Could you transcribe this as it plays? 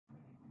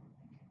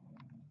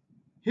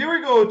Here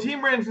we go.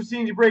 Team brands for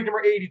C&C break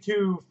number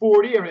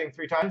 8240. Everything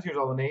 3 times. Here's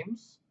all the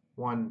names.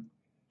 1,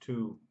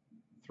 2,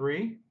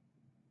 3.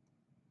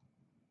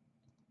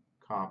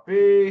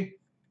 Copy.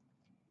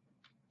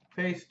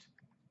 Paste.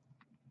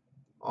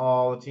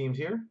 All the teams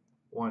here.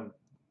 1,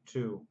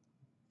 2,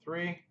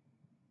 3.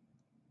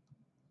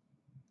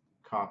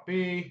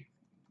 Copy.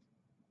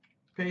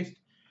 Paste.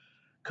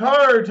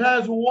 Cards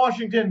has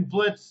Washington.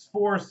 Blitz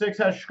 4-6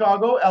 has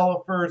Chicago.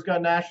 Elifers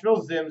got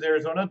Nashville. Zims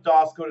Arizona.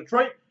 Dosco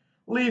Detroit.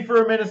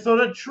 Leafer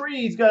Minnesota.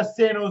 Trees got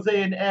San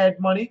Jose and Ed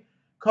Money.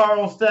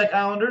 Carl Steck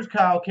Islanders.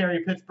 Kyle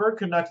Carey Pittsburgh.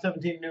 Canucks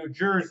 17 New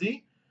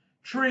Jersey.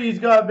 Trees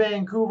got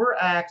Vancouver.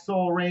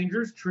 Axel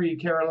Rangers. Tree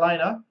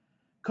Carolina.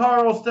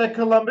 Carl Steck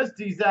Columbus.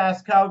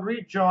 Disaster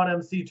Calgary. John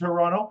MC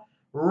Toronto.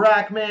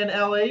 Rackman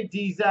LA.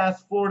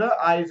 Disaster Florida.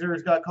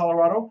 Isers got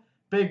Colorado.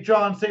 Big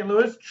John St.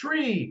 Louis.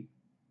 Tree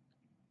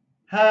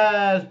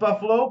has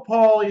Buffalo.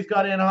 Paulie's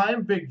got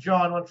Anaheim. Big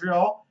John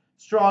Montreal.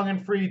 Strong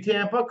and Free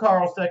Tampa.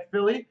 Carl Steck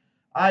Philly.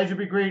 Eyes Would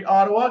Be Great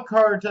Ottawa.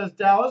 Cards has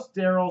Dallas.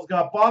 Daryl's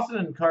got Boston.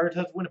 And Cards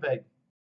has Winnipeg.